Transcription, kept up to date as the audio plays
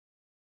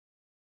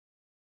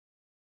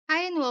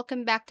Hi and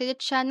welcome back to the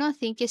channel.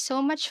 Thank you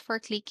so much for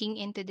clicking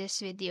into this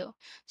video.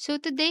 So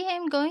today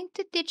I'm going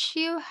to teach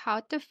you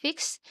how to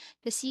fix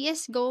the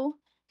CSGO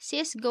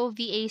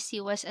VAC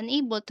was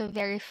unable to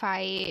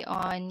verify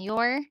on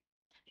your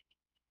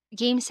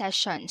game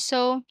session.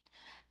 So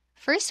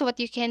first, what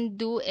you can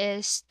do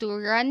is to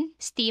run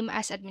Steam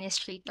as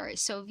administrator.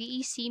 So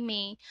VEC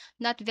may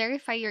not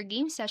verify your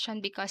game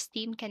session because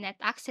Steam cannot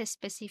access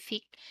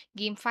specific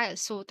game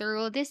files. So to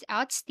rule this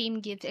out,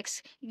 Steam give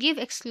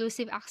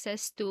exclusive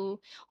access to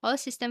all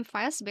system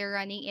files by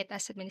running it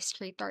as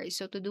administrator.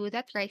 So to do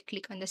that, right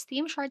click on the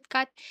Steam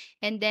shortcut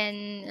and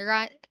then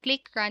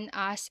click run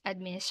as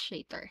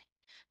administrator.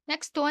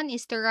 Next one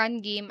is to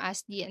run game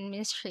as the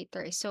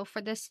administrator. So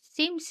for the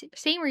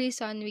same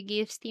reason we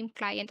give Steam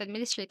client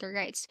administrator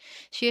rights.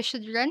 So you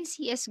should run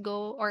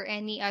CS:GO or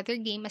any other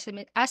game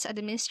as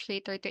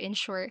administrator to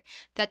ensure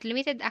that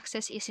limited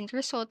access isn't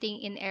resulting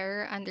in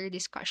error under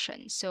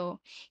discussion. So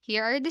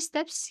here are the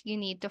steps you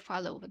need to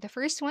follow. The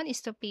first one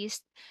is to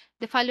paste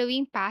the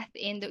following path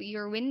in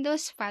your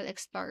Windows File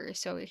Explorer.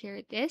 So here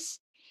it is.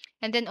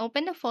 And then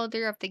open the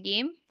folder of the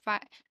game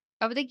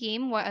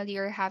while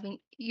you're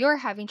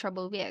having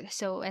trouble with.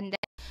 So and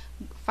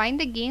then find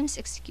the game's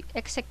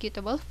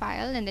executable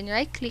file and then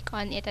right click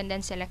on it and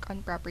then select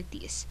on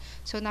properties.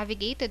 So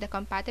navigate to the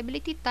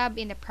compatibility tab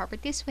in the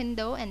properties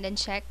window and then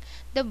check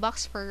the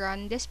box for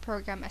run this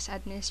program as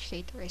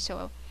administrator.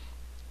 So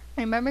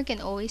remember, you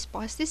can always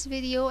pause this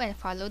video and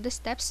follow the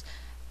steps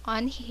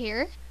on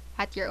here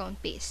at your own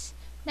pace.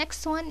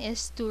 Next one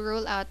is to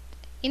rule out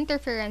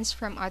interference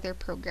from other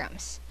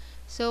programs.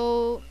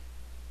 So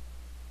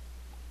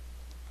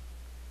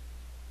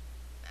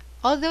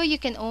although you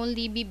can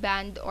only be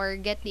banned or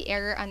get the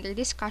error under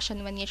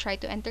discussion when you try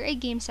to enter a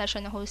game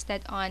session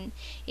hosted on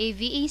a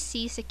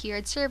VAC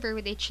secured server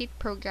with a cheat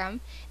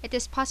program, it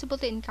is possible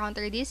to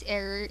encounter this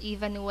error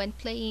even when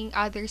playing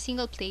other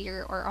single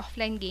player or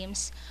offline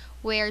games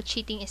where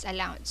cheating is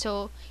allowed.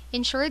 So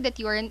ensure that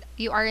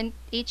you aren't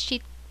a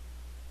cheat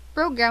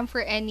program for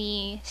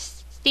any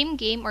Steam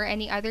game or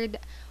any other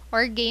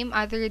or game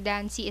other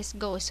than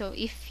CS:GO. So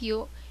if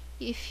you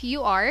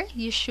are,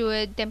 you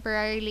should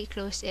temporarily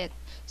close it.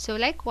 So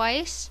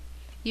likewise,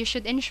 you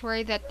should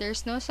ensure that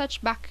there's no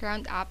such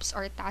background apps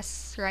or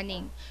tasks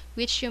running,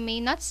 which you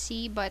may not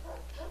see but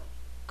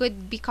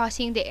could be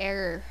causing the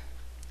error.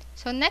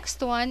 So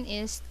next one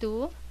is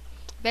to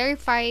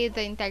verify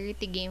the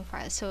integrity game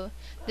file. So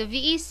the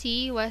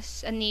VEC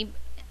was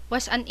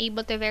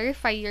unable to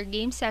verify your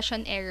game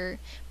session error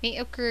may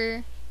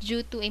occur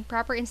due to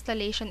improper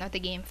installation of the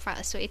game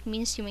file. So it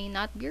means you may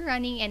not be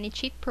running any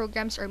cheat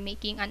programs or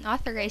making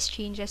unauthorized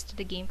changes to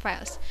the game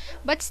files.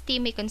 But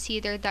Steam may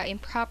consider the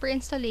improper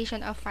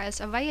installation of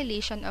files a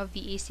violation of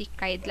VAC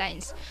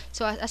guidelines.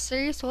 So as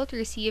a result,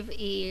 receive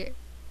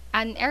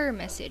an error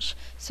message.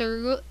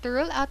 So to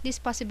rule out this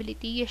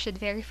possibility, you should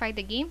verify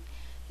the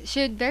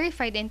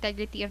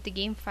integrity of the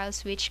game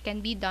files, which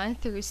can be done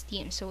through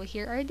Steam. So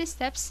here are the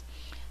steps.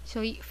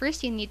 So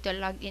first, you need to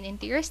log in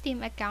into your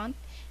Steam account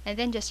and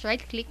then just right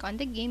click on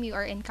the game you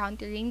are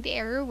encountering the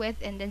error with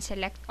and then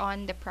select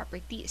on the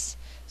properties.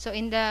 So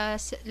in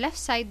the left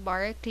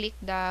sidebar, click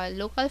the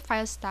local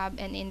files tab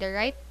and in the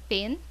right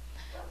pane,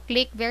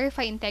 click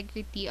verify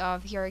integrity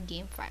of your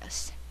game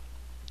files.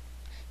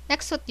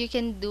 Next, what you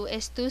can do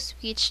is to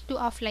switch to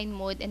offline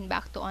mode and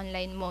back to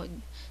online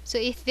mode. So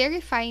if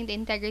verifying the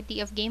integrity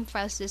of game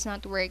files does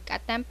not work,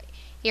 attempt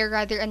a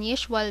rather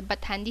unusual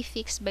but handy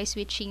fix by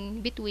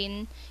switching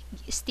between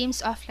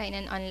Steam's offline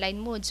and online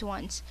modes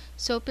once.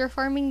 So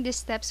performing these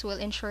steps will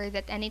ensure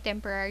that any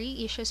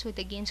temporary issues with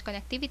the game's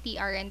connectivity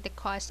aren't the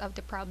cause of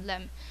the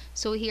problem.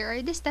 So here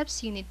are the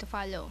steps you need to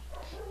follow.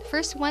 The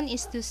first one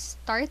is to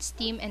start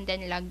Steam and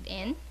then log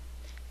in.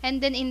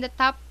 And then in the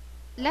top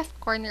left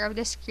corner of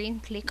the screen,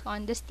 click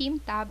on the Steam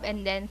tab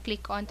and then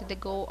click on to the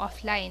Go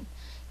Offline.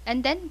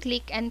 And then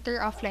click Enter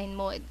Offline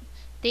Mode.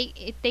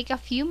 Take a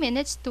few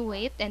minutes to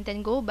wait and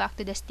then go back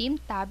to the Steam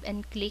tab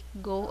and click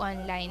Go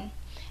Online.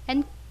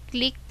 And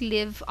click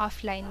Live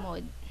Offline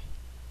Mode.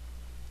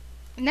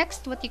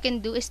 Next, what you can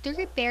do is to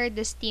repair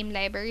the Steam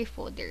library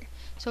folder.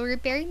 So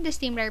repairing the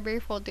Steam library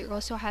folder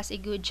also has a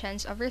good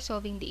chance of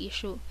resolving the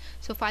issue.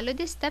 So follow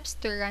the steps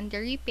to run the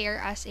repair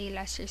as a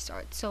last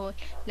resort. So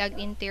log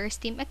into your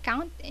Steam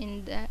account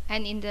and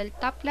in the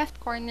top left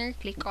corner,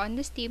 click on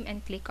the Steam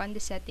and click on the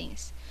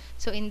settings.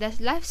 So in the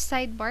left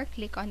sidebar,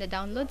 click on the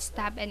Downloads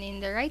tab and in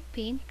the right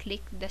pane,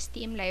 click the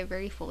Steam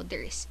library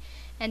folders.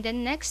 And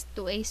then next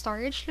to a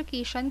storage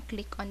location,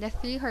 click on the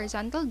 3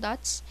 horizontal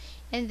dots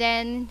and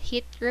then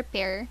hit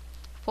repair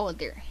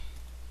folder.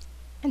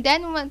 And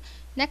then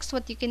next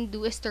what you can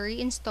do is to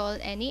reinstall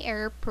any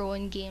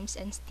error-prone games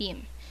in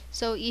Steam.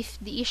 So if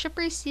the issue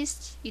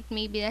persists, it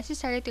may be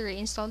necessary to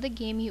reinstall the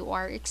game you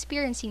are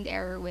experiencing the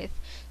error with.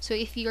 So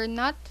if you're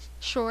not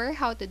sure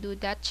how to do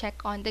that, check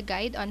on the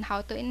guide on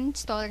how to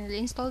install and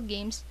reinstall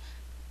games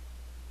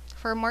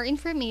for more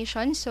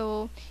information.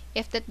 So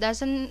if that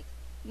doesn't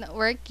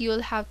work,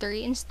 you'll have to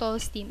reinstall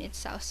Steam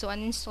itself. So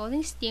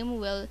uninstalling Steam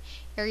will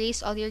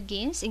erase all your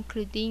games,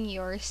 including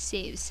your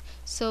saves.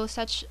 So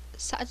as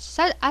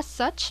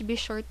such, be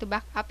sure to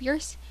back up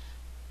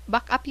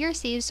your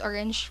saves or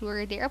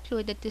ensure they're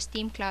uploaded to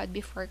Steam Cloud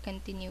before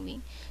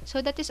continuing.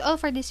 So that is all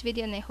for this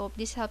video, and I hope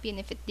this helped you, and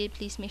if it did,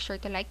 please make sure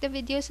to like the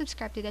video,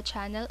 subscribe to the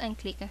channel, and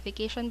click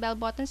notification bell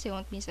button so you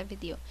won't miss a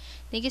video.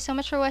 Thank you so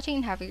much for watching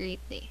and have a great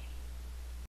day.